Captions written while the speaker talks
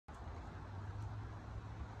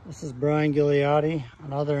This is Brian Ghilliotti.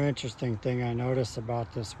 Another interesting thing I noticed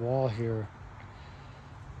about this wall here,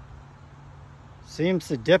 seems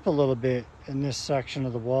to dip a little bit in this section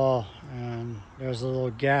of the wall, and there's a little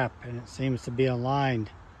gap, and it seems to be aligned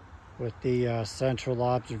with the central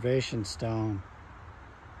observation stone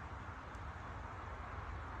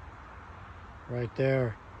right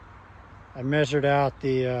there. I measured out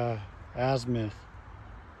the azimuth,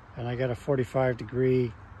 and I got a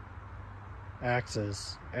 45-degree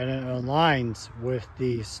axis, and it aligns with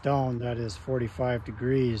the stone that is 45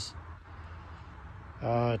 degrees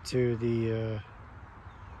to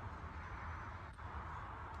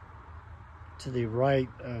the right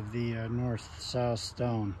of the north-south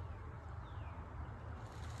stone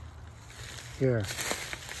here.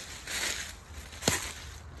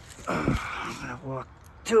 I'm gonna walk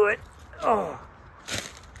to it. Oh.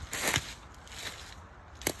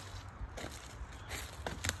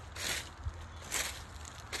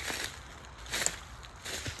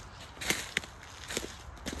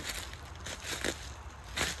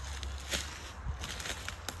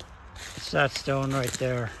 It's that stone right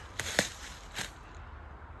there.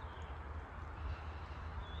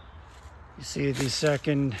 You see the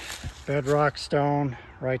second bedrock stone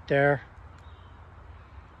right there,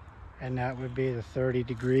 and that would be the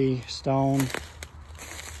 30-degree stone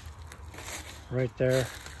right there.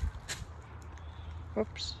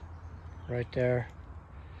 Oops, right there.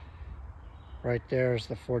 Right there is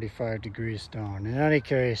the 45-degree stone. In any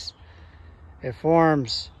case, it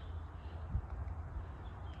forms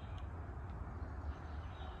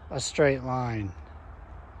a straight line.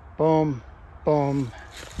 Boom, boom,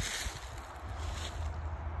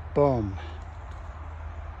 boom.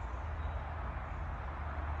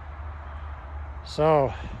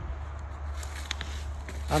 So,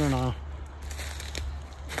 I don't know.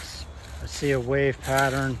 I see a wave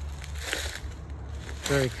pattern,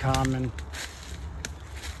 very common.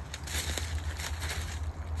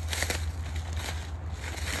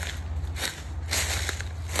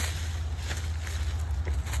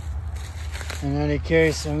 In any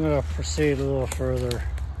case, I'm going to proceed a little further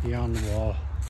beyond the wall.